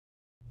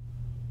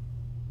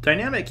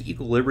dynamic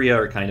equilibria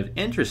are kind of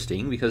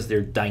interesting because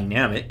they're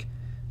dynamic.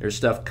 There's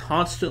stuff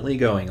constantly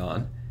going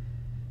on.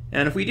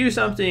 And if we do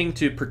something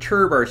to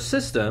perturb our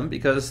system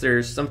because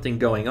there's something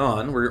going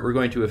on, we're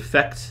going to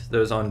affect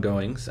those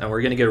ongoings and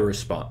we're going to get a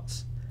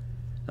response.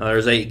 Now,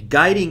 there's a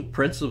guiding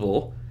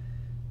principle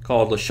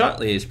called Le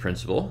Châtelier's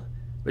principle,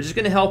 which is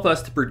going to help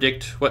us to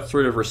predict what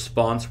sort of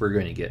response we're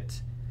going to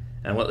get.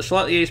 And what Le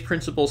Châtelier's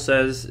principle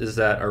says is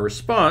that our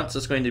response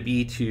is going to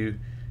be to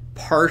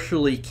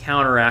partially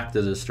counteract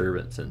the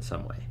disturbance in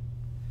some way.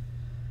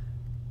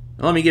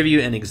 Now, let me give you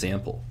an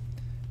example.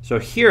 So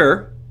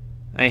here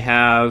I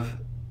have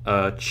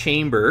a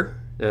chamber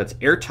that's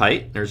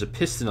airtight. There's a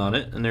piston on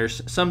it, and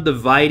there's some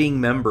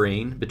dividing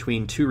membrane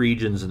between two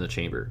regions in the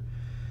chamber.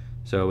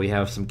 So we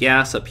have some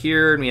gas up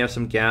here, and we have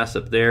some gas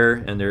up there,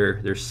 and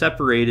they're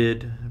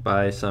separated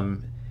by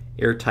some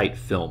airtight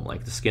film,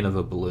 like the skin of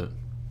a balloon.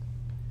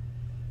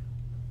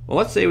 Well,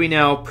 let's say we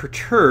now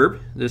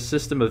perturb this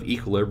system of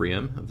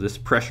equilibrium, of this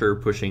pressure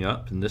pushing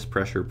up and this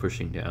pressure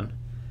pushing down.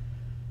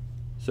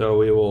 So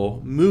we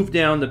will move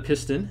down the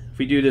piston. If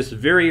we do this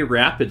very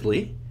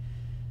rapidly,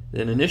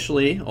 then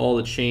initially all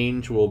the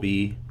change will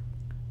be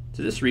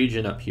to this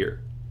region up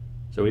here.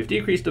 So we've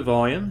decreased the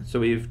volume, so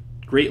we've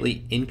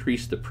greatly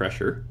increased the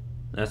pressure.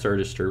 That's our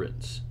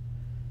disturbance.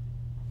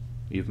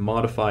 We've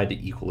modified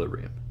the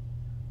equilibrium.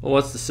 Well,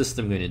 what's the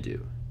system going to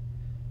do?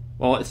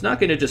 Well, it's not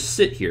going to just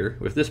sit here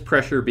with this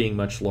pressure being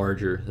much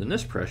larger than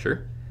this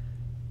pressure.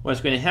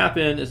 What's going to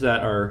happen is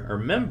that our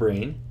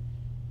membrane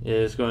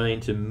is going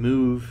to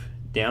move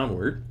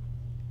downward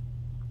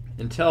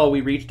until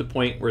we reach the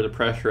point where the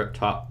pressure up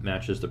top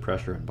matches the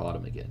pressure on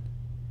bottom again.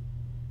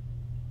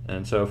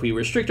 And so if we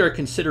restrict our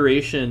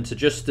consideration to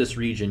just this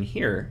region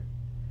here,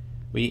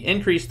 we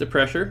increase the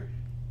pressure,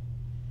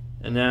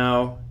 and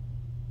now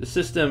the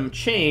system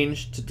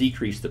changed to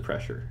decrease the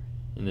pressure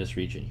in this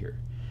region here.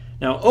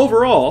 Now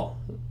overall,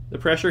 the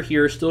pressure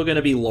here is still going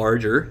to be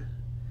larger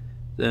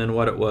than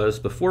what it was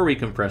before we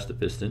compressed the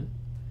piston,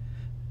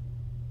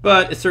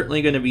 but it's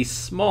certainly going to be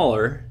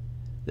smaller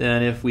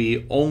than if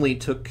we only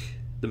took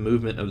the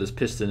movement of this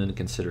piston into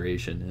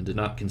consideration and did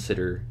not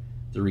consider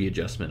the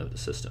readjustment of the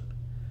system.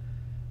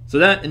 So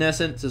that, in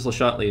essence, is Le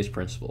Châtelier's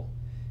principle.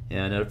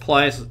 And it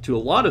applies to a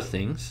lot of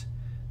things,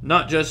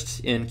 not just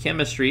in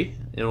chemistry.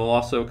 It will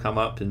also come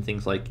up in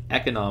things like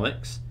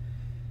economics.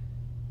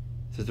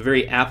 So it's a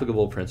very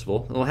applicable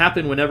principle. It will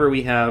happen whenever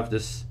we have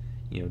this,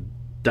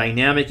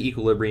 dynamic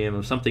equilibrium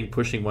of something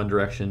pushing one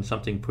direction,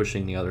 something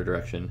pushing the other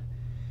direction,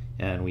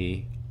 and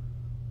we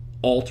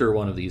alter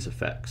one of these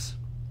effects.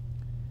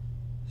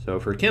 So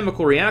for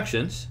chemical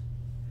reactions,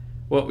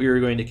 what we are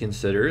going to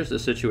consider is a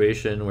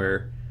situation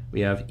where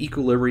we have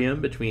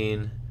equilibrium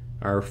between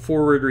our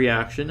forward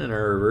reaction and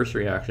our reverse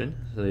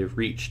reaction. So they've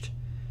reached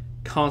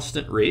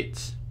constant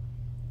rates.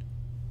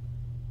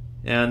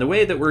 And the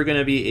way that we're going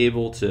to be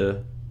able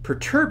to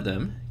perturb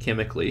them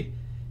chemically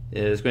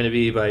is going to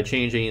be by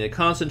changing the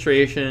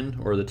concentration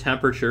or the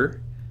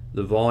temperature,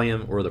 the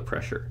volume, or the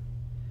pressure.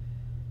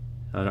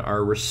 And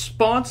our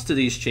response to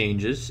these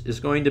changes is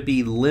going to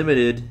be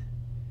limited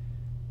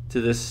to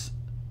this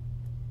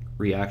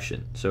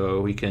reaction. So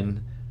we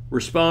can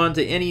respond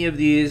to any of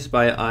these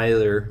by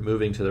either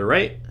moving to the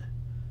right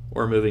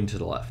or moving to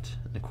the left.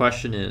 The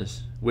question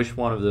is, which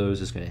one of those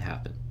is going to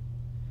happen?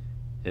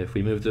 If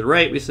we move to the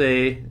right, we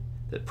say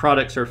that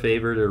products are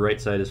favored, or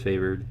right side is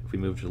favored. If we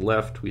move to the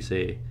left, we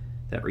say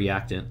that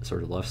reactant, or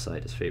the left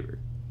side, is favored.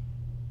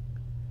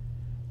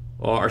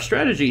 Well, our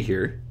strategy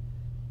here,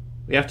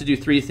 we have to do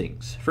three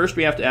things. First,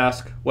 we have to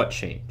ask what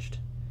changed.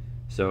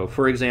 So,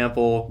 for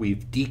example,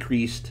 we've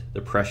decreased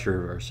the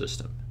pressure of our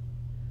system.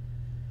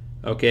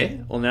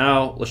 Okay, well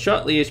now Le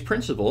Châtelier's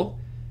principle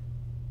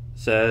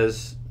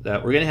says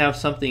that we're going to have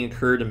something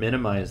occur to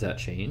minimize that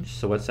change.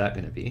 So what's that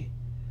going to be?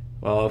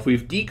 Well, if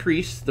we've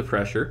decreased the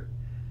pressure,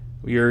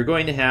 we are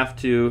going to have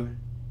to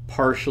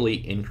partially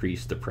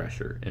increase the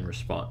pressure in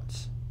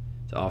response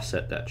to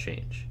offset that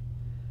change.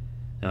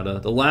 Now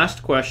the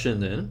last question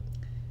then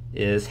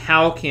is,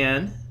 how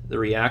can the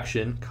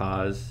reaction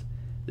cause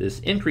this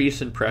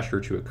increase in pressure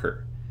to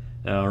occur?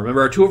 Now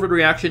remember, our two-fold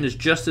reaction is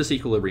just this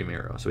equilibrium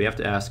arrow. So we have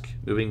to ask,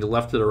 moving the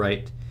left to the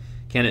right,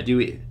 can it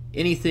do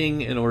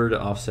anything in order to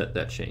offset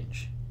that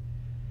change?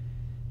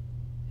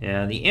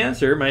 And the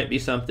answer might be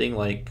something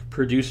like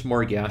produce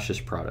more gaseous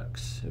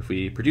products. If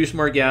we produce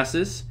more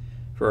gases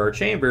for our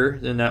chamber,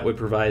 then that would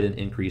provide an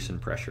increase in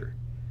pressure.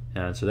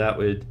 And so that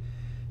would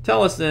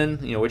tell us then,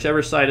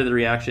 whichever side of the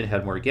reaction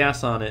had more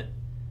gas on it,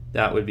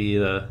 that would be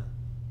the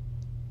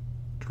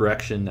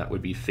direction that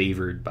would be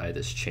favored by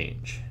this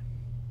change.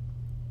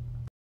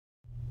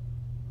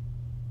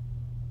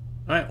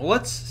 All right, well,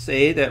 let's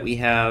say that we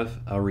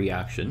have a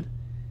reaction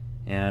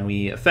and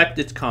we affect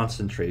its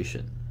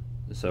concentration.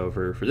 So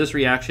for this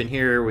reaction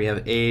here, we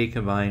have A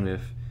combined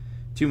with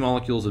two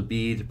molecules of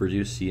B to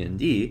produce C and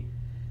D.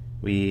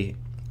 We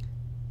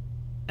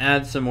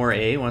add some more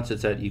A once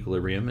it's at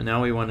equilibrium, and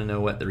now we want to know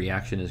what the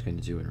reaction is going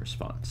to do in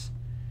response.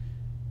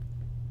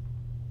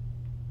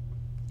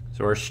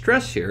 So our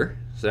stress here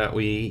is that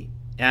we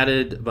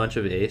added a bunch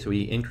of A, so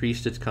we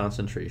increased its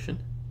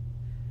concentration.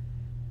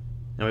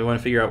 Now we want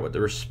to figure out what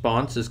the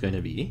response is going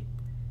to be.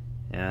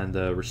 And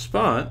the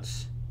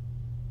response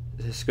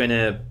is going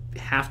to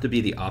have to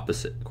be the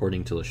opposite,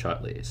 according to Le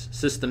Châtelier's.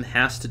 System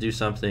has to do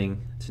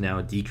something to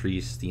now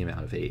decrease the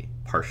amount of A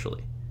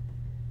partially.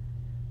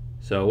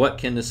 So what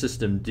can the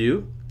system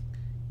do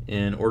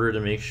in order to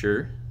make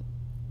sure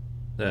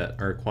that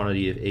our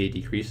quantity of A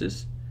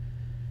decreases?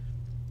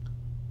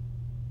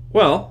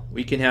 Well,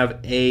 we can have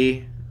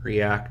A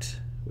react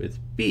with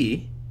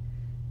B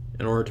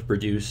in order to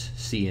produce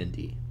C and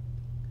D.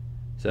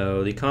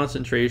 So the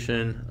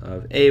concentration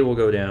of A will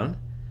go down.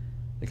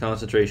 The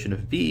concentration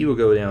of B will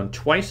go down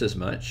twice as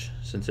much,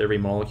 since every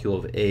molecule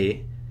of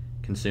A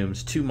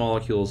consumes 2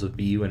 molecules of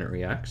B when it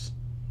reacts.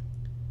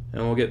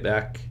 And we'll get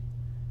back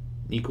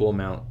an equal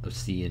amount of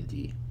C and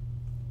D.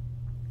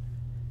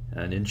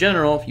 And in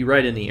general, if you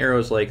write in the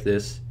arrows like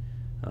this,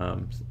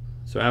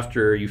 so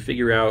after you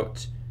figure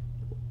out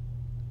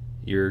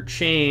your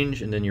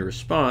change and then your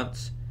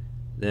response,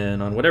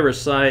 then on whatever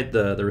side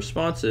the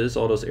response is,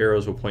 all those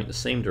arrows will point the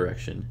same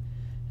direction,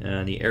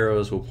 and the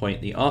arrows will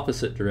point the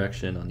opposite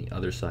direction on the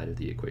other side of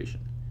the equation.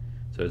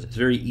 So it's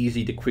very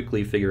easy to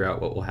quickly figure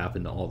out what will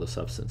happen to all the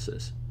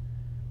substances.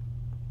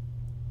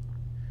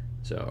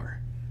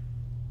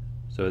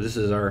 So this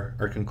is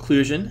our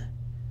conclusion,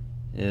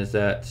 is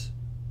that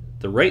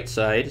the right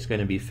side is going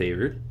to be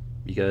favored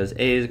because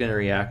A is going to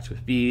react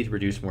with B to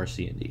produce more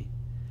C and D.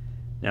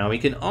 Now we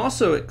can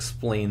also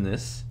explain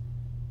this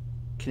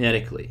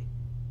kinetically.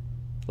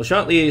 Le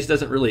Châtelier's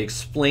doesn't really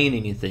explain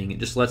anything, it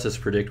just lets us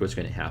predict what's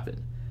going to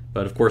happen.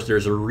 But of course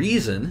there's a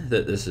reason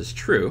that this is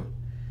true,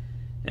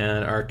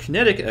 and our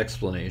kinetic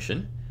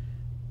explanation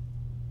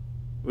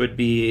would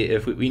be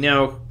if we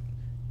now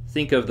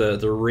think of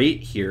the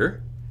rate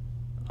here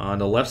on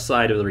the left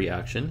side of the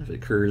reaction. If it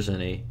occurs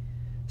in a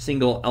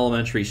single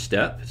elementary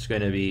step, it's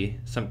going to be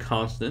some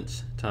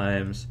constant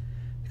times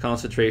the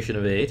concentration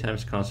of A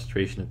times the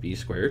concentration of B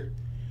squared.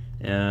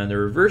 And the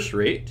reverse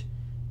rate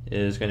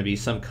is going to be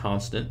some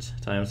constant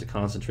times the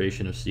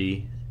concentration of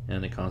C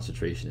and the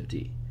concentration of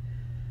D.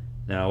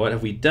 Now what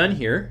have we done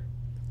here?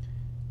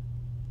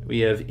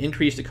 We have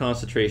increased the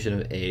concentration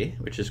of A,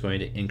 which is going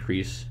to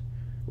increase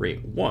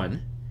rate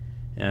 1.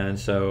 And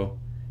so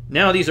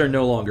now these are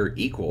no longer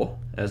equal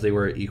as they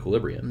were at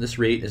equilibrium. This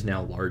rate is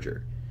now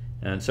larger.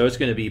 And so it's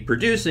going to be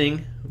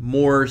producing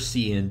more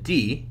C and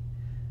D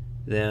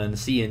than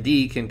C and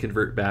D can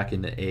convert back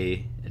into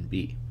A and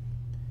B.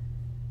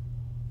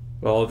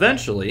 Well,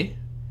 eventually,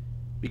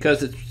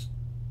 because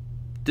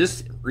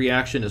this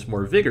reaction is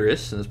more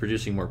vigorous and is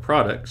producing more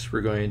products,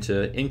 we're going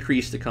to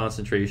increase the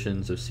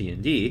concentrations of C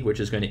and D, which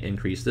is going to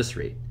increase this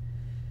rate.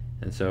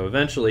 And so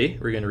eventually,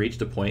 we're going to reach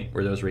the point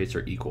where those rates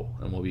are equal,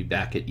 and we'll be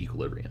back at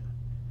equilibrium.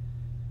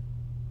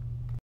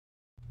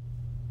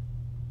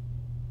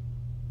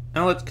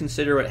 Now let's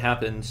consider what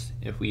happens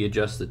if we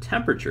adjust the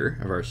temperature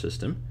of our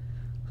system.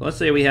 So let's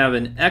say we have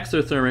an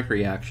exothermic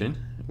reaction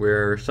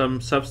where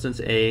some substance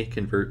A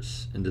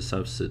converts into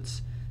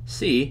substance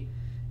C,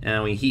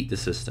 and we heat the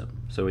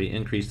system. So we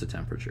increase the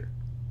temperature.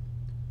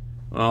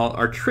 Well,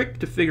 our trick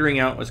to figuring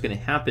out what's going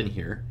to happen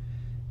here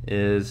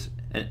is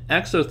an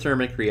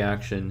exothermic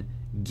reaction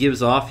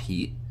gives off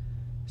heat.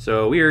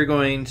 So we are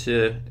going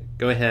to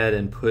go ahead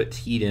and put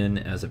heat in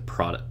as a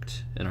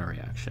product in our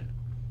reaction.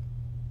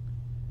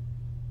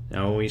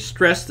 Now when we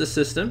stress the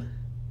system,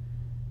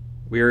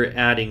 we are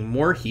adding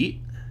more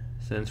heat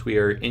since we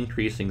are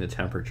increasing the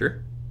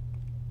temperature.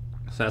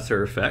 So that's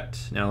our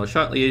effect. Now Le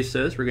Châtelier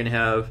says we're going to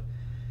have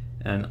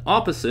an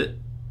opposite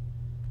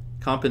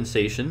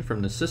compensation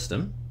from the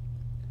system.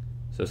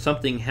 So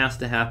something has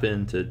to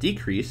happen to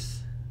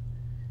decrease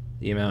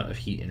the amount of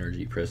heat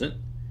energy present.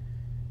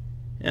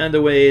 And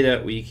the way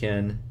that we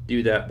can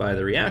do that by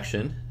the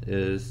reaction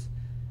is,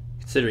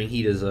 considering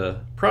heat as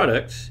a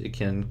product, it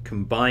can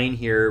combine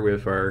here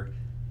with our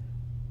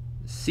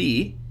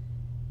C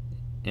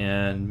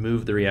and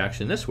move the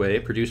reaction this way,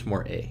 produce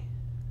more A.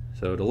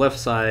 So the left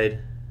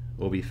side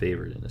will be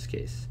favored in this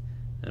case,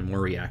 and more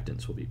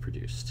reactants will be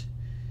produced.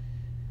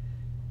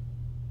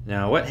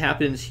 Now what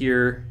happens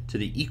here to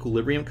the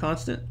equilibrium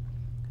constant?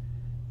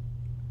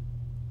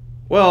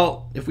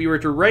 Well, if we were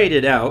to write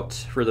it out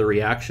for the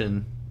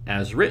reaction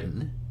as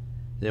written,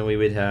 then we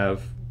would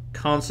have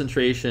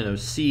concentration of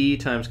C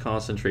times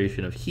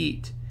concentration of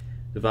heat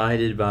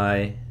divided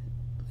by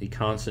the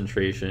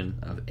concentration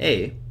of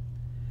A.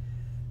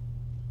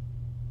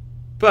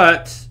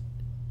 But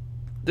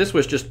this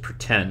was just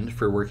pretend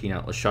for working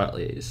out Le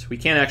Châtelier's. We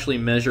can't actually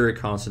measure a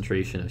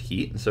concentration of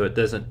heat, and so it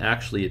doesn't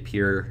actually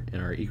appear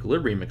in our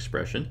equilibrium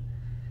expression.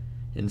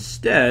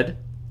 Instead,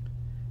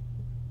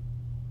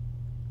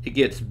 it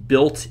gets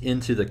built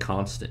into the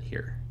constant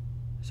here.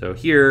 So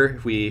here,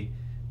 if we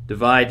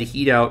divide the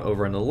heat out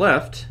over on the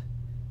left,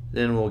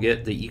 then we'll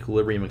get the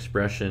equilibrium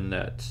expression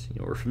that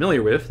we're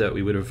familiar with, that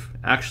we would have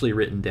actually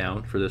written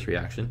down for this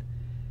reaction.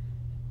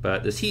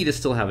 But this heat is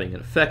still having an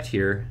effect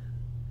here,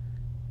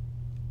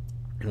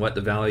 and what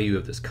the value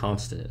of this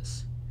constant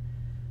is.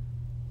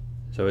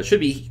 So it should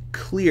be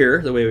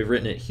clear, the way we've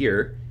written it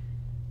here,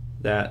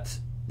 that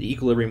the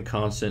equilibrium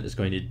constant is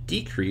going to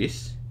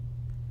decrease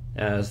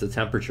as the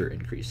temperature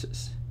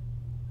increases.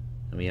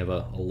 And we have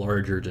a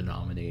larger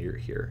denominator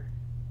here.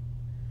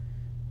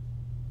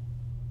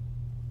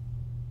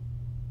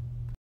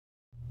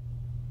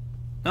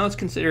 Now let's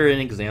consider an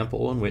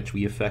example in which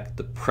we affect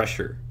the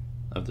pressure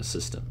of the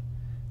system.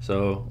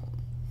 So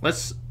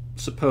let's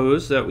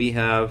suppose that we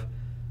have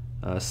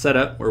a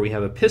setup where we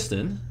have a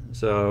piston,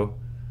 so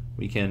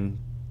we can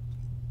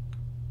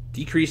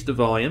decrease the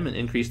volume and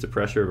increase the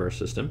pressure of our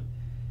system.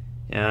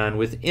 And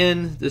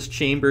within this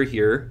chamber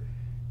here,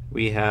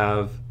 we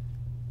have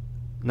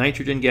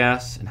nitrogen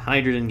gas and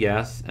hydrogen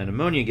gas and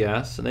ammonia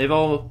gas, and they've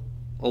all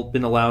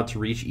been allowed to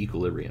reach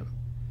equilibrium,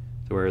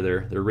 so where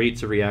their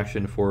rates of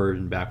reaction forward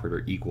and backward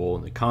are equal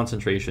and the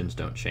concentrations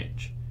don't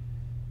change.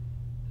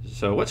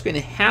 So what's going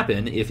to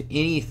happen, if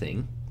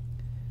anything,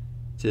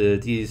 to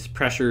these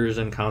pressures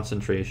and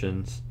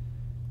concentrations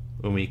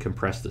when we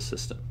compress the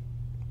system?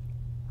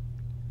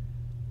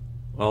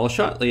 Well,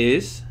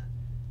 Châtelier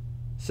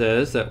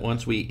says that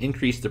once we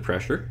increase the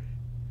pressure,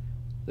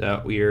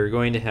 that we are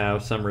going to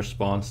have some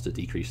response to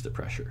decrease the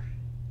pressure.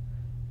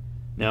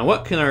 Now,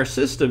 what can our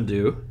system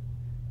do,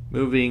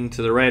 moving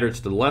to the right or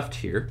to the left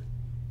here,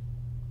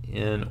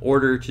 in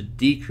order to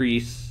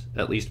decrease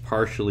at least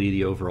partially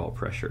the overall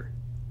pressure?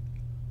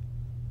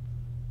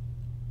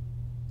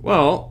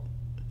 Well,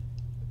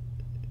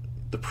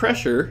 the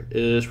pressure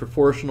is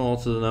proportional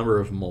to the number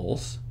of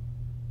moles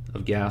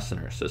of gas in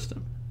our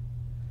system.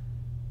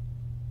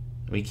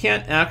 We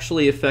can't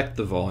actually affect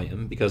the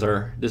volume because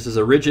this is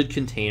a rigid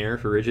container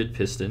for rigid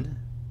piston,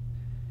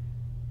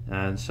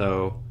 and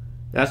so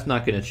that's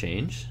not going to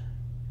change.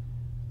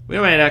 We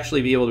might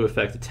actually be able to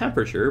affect the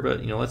temperature,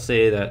 but let's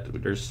say that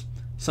there's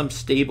some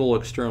stable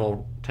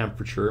external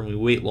temperature and we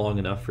wait long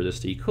enough for this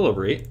to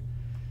equilibrate.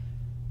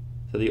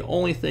 So the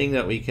only thing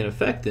that we can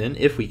affect then,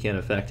 if we can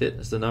affect it,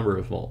 is the number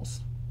of moles.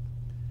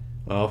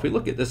 Well, if we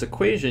look at this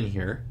equation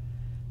here,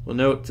 we'll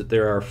note that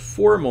there are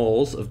 4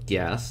 moles of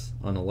gas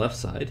on the left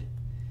side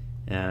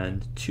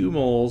and 2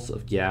 moles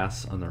of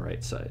gas on the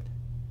right side.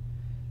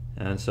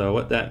 And so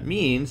what that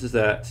means is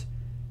that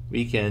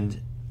we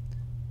can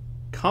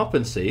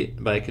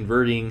compensate by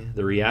converting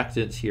the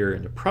reactants here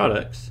into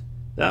products.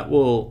 That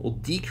will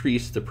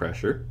decrease the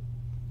pressure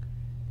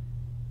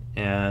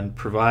and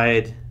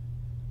provide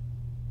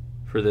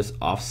for this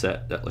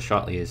offset that Le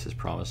Châtelier has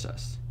promised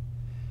us.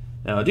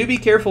 Now, do be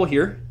careful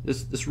here.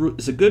 This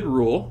is a good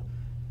rule,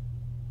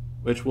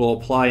 which will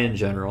apply in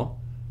general,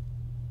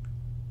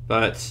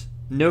 but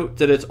note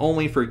that it's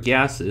only for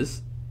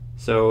gases.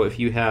 So if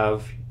you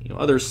have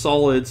other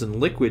solids and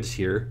liquids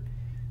here,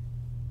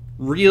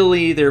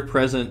 really their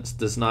presence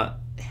does not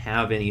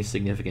have any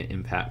significant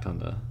impact on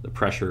the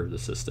pressure of the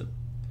system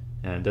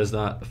and does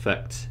not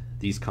affect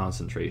these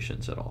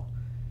concentrations at all.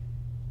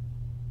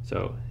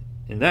 So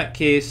in that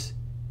case,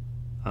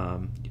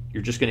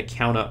 you're just going to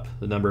count up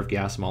the number of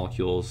gas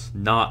molecules,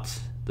 not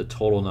the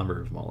total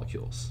number of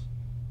molecules.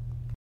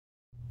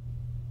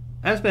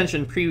 As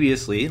mentioned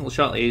previously, Le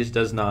Châtelier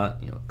does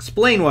not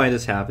explain why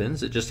this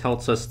happens. It just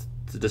helps us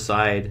to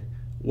decide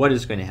what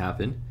is going to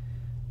happen.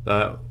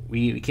 But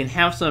we can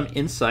have some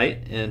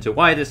insight into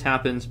why this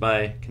happens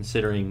by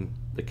considering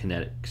the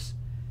kinetics.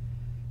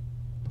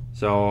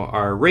 So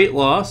our rate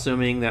law,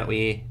 assuming that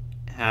we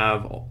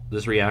have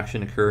this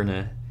reaction occur in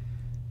a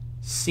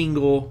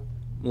single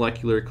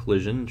molecular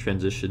collision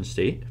transition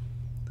state,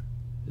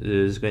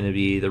 is going to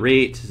be the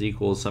rate is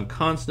equal to some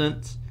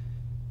constant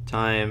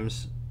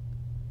times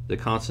the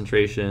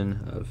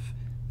concentration of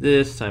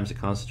this times the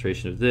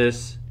concentration of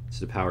this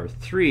to the power of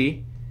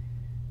 3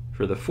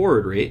 for the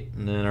forward rate,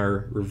 and then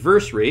our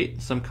reverse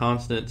rate, some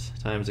constant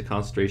times the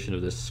concentration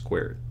of this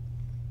squared.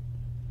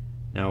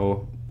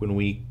 Now, when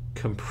we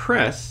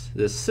compress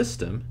this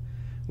system,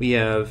 we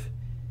have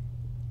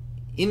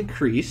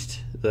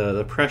increased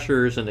the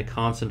pressures and the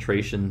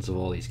concentrations of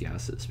all these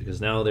gases, because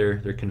now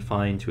they're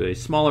confined to a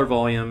smaller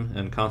volume,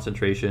 and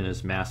concentration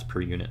is mass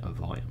per unit of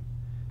volume.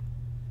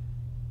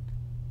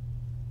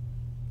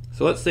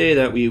 So let's say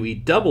that we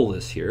double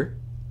this here.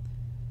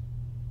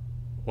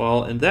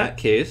 Well, in that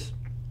case,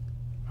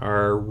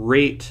 our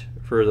rate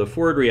for the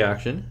forward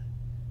reaction,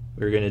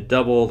 we're going to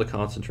double the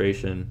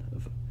concentration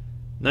of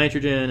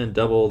nitrogen and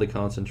double the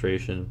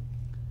concentration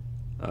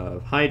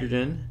of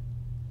hydrogen,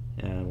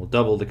 and we'll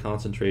double the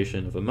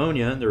concentration of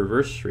ammonia in the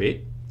reverse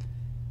rate.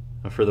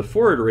 For the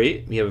forward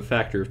rate, we have a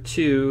factor of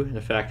 2 and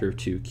a factor of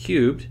 2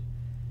 cubed,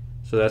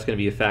 so that's going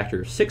to be a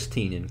factor of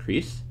 16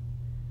 increase.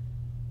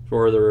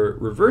 For the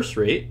reverse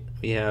rate,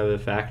 we have a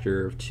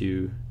factor of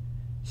 2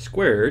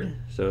 squared,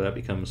 so that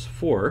becomes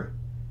 4.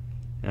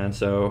 And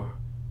so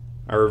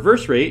our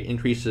reverse rate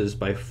increases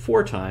by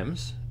 4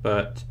 times,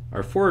 but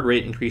our forward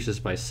rate increases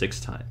by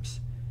 6 times.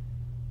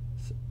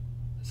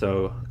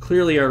 So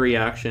clearly our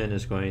reaction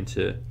is going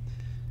to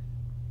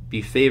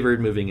be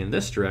favored moving in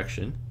this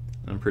direction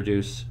and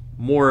produce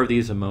more of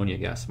these ammonia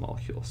gas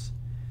molecules,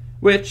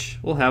 which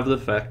will have the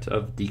effect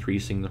of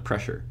decreasing the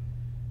pressure,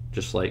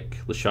 just like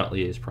Le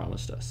Châtelier has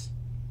promised us.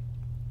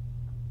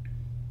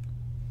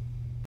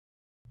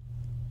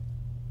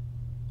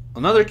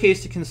 Another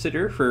case to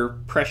consider for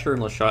pressure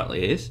and Le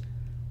Chatelier's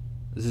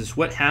is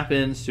what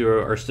happens to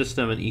our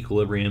system in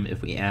equilibrium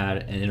if we add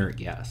an inert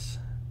gas.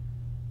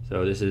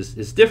 So this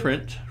is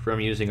different from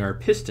using our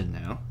piston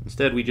now.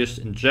 Instead, we just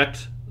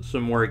inject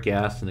some more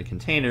gas in the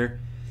container,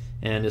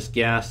 and this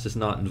gas is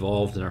not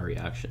involved in our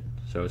reaction.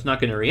 So it's not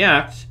going to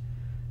react,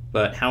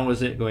 but how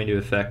is it going to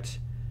affect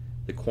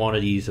the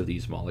quantities of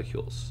these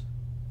molecules?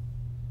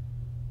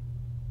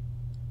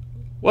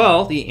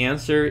 Well, the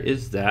answer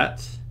is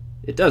that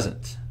it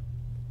doesn't.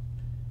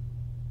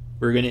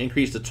 We're going to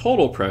increase the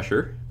total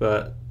pressure,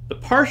 but the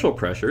partial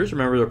pressures,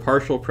 remember the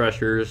partial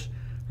pressures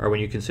are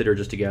when you consider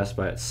just a gas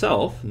by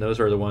itself, and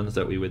those are the ones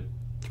that we would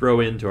throw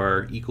into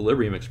our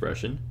equilibrium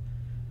expression,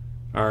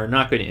 are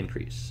not going to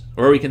increase.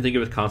 Or we can think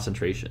of it as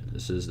concentration.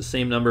 This is the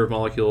same number of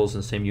molecules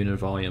in the same unit of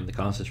volume. The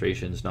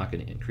concentration is not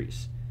going to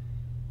increase.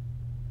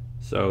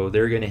 So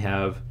they're going to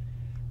have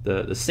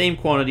the same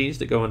quantities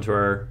that go into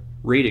our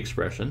rate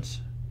expressions,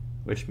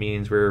 which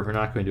means we're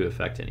not going to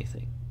affect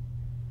anything.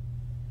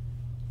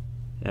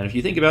 And if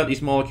you think about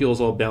these molecules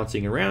all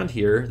bouncing around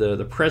here,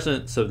 the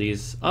presence of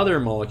these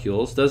other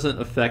molecules doesn't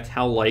affect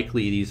how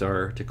likely these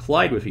are to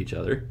collide with each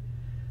other.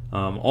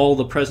 All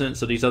the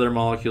presence of these other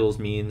molecules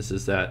means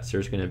is that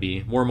there's going to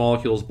be more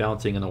molecules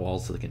bouncing on the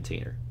walls of the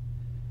container.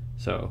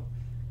 So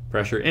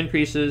pressure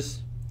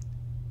increases,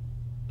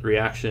 the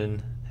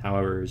reaction,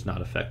 however, is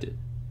not affected.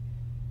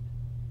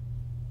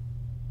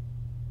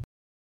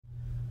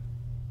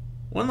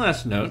 One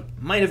last note,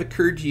 might have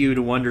occurred to you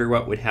to wonder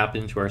what would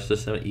happen to our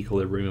system at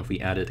equilibrium if we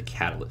added a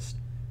catalyst.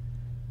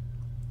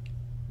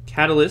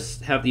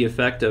 Catalysts have the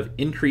effect of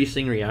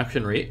increasing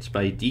reaction rates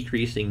by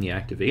decreasing the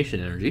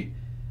activation energy.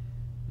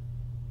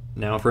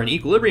 Now for an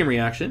equilibrium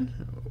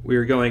reaction,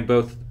 we're going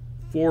both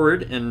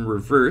forward and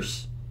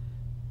reverse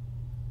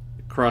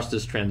across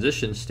this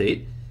transition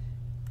state.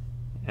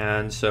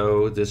 And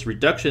so this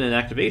reduction in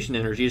activation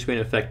energy is going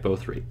to affect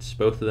both rates.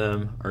 Both of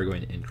them are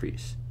going to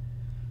increase.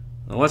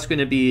 Now what's going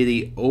to be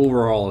the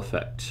overall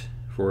effect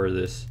for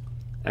this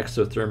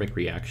exothermic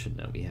reaction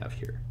that we have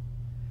here?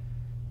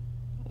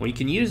 We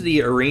can use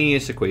the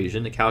Arrhenius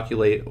equation to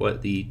calculate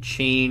what the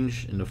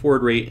change in the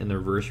forward rate and the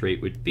reverse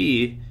rate would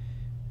be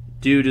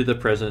due to the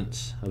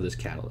presence of this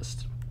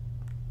catalyst.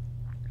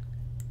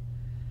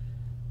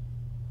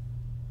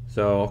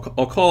 So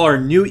I'll call our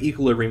new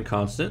equilibrium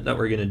constant that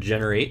we're going to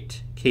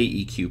generate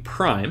KEQ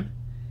prime,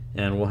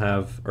 and we'll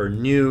have our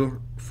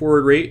new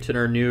forward rate and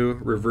our new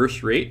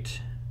reverse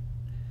rate.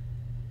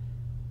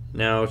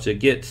 Now to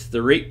get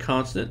the rate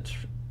constant,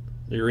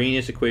 the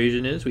Arrhenius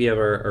equation is we have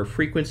our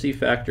frequency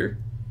factor,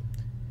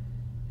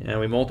 and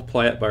we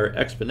multiply it by our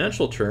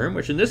exponential term,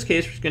 which in this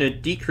case is going to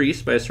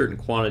decrease by a certain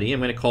quantity. I'm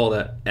going to call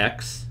that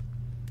x.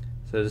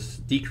 So this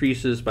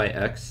decreases by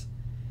x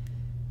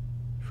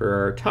for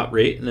our top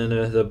rate, and then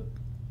the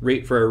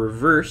rate for our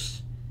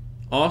reverse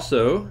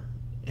also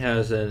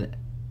has an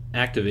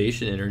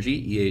activation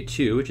energy,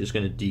 EA2, which is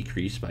going to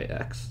decrease by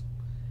x,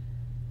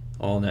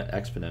 all in that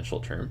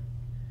exponential term.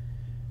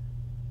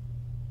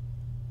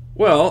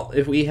 Well,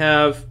 if we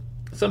have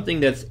something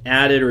that's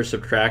added or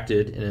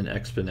subtracted in an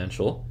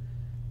exponential,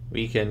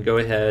 we can go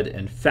ahead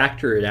and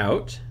factor it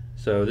out.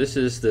 So this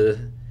is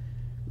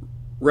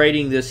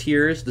writing this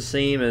here is the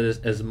same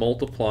as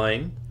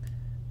multiplying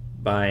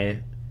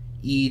by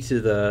e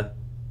to the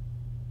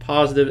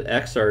positive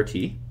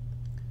xRt.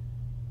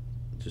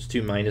 Just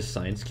two minus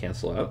signs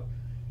cancel out.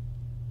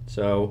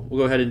 So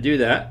we'll go ahead and do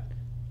that.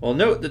 Well,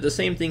 note that the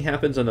same thing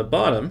happens on the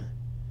bottom.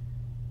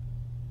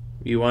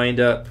 We wind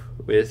up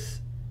with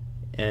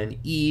an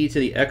e to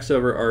the x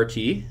over rt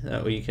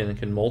that we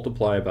can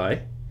multiply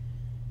by.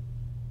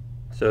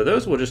 So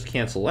those will just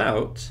cancel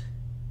out,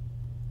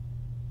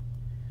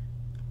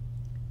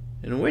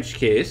 in which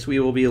case we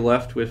will be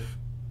left with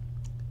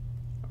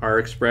our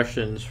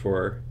expressions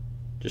for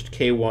just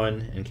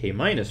k1 and k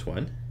minus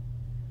 1.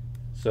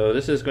 So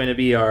this is going to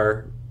be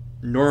our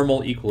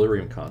normal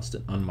equilibrium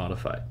constant,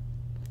 unmodified.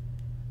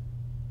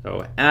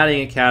 So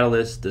adding a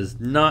catalyst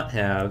does not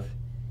have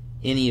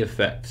any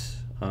effect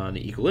on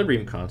the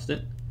equilibrium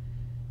constant.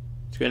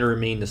 It's going to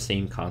remain the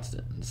same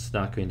constant. It's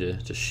not going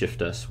to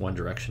shift us one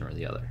direction or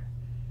the other.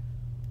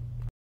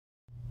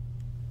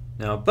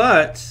 Now,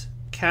 but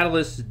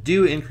catalysts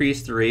do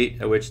increase the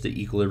rate at which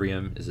the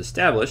equilibrium is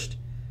established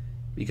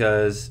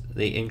because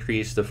they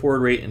increase the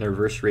forward rate and the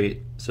reverse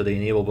rate, so they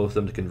enable both of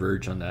them to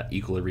converge on that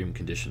equilibrium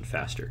condition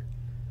faster.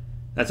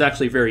 That's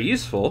actually very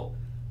useful.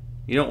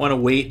 You don't want to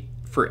wait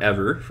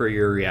forever for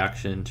your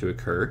reaction to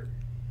occur.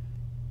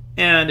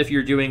 And if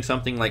you're doing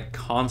something like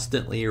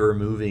constantly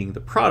removing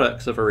the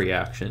products of a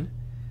reaction,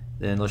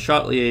 then Le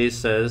Châtelier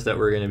says that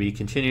we're going to be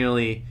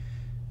continually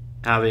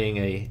having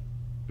a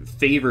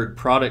favored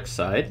product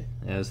side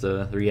as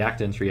the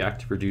reactants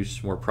react to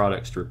produce more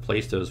products to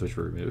replace those which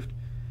were removed.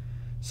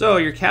 So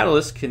your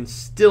catalyst can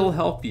still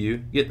help you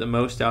get the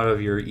most out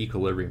of your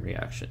equilibrium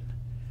reaction.